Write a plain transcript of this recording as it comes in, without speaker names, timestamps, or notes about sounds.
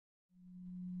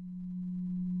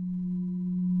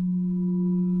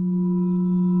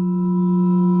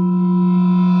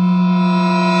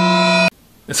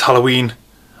It's Halloween,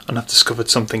 and I've discovered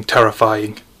something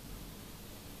terrifying.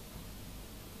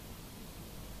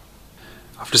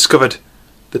 I've discovered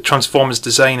that Transformers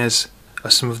designers are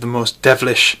some of the most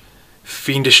devilish,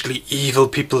 fiendishly evil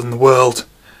people in the world,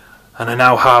 and I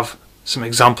now have some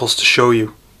examples to show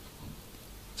you.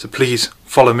 So please,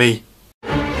 follow me.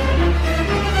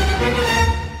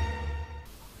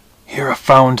 Here I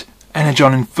found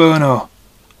Energon Inferno,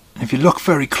 and if you look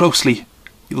very closely,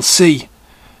 you'll see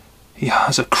he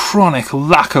has a chronic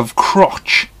lack of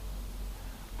crotch.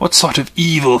 What sort of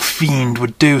evil fiend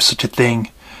would do such a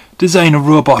thing? Design a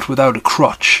robot without a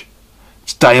crotch.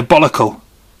 It's diabolical.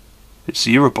 It's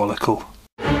Eurobolical.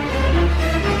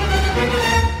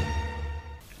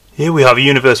 Here we have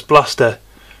Universe Blaster,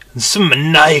 and some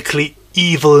maniacally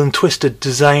evil and twisted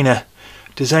designer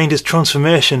designed his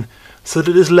transformation so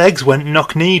that his legs went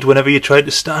knock-kneed whenever you tried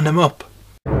to stand him up.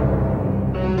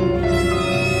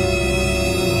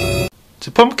 It's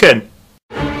a pumpkin!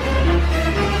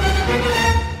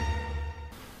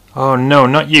 Oh no,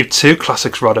 not you too,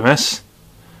 Classics Rodimus.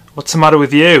 What's the matter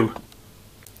with you?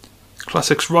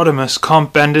 Classics Rodimus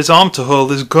can't bend his arm to hold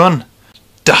his gun.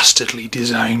 Dastardly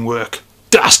design work.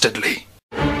 Dastardly!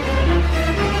 I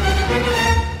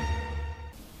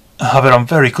have it on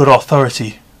very good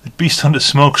authority that Beast Hunter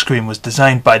Smokescreen was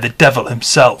designed by the devil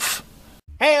himself.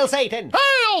 Hail Satan!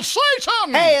 Hail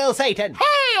Satan! Hail Satan!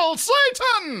 Hail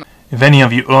Satan! If any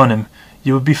of you own him,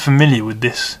 you would be familiar with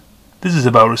this. This is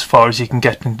about as far as you can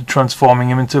get into transforming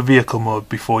him into vehicle mode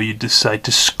before you decide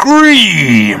to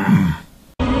scream!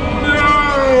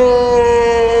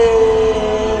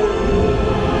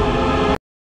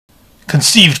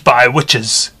 Conceived by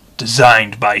witches,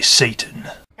 designed by Satan.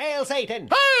 Hail Satan!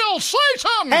 Hail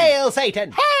Satan! Hail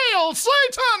Satan! Hail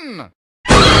Satan!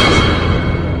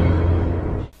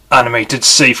 Animated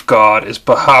Safeguard is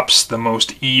perhaps the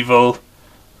most evil,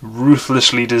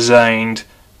 ruthlessly designed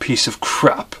piece of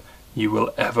crap you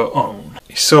will ever own.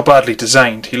 He's so badly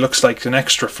designed, he looks like an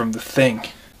extra from The Thing.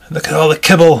 Look at all the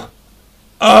kibble.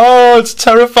 Oh, it's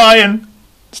terrifying.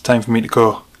 It's time for me to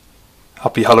go.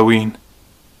 Happy Halloween.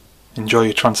 Enjoy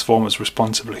your Transformers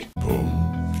responsibly.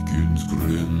 Pumpkins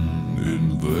grin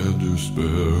in their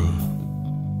despair,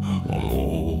 while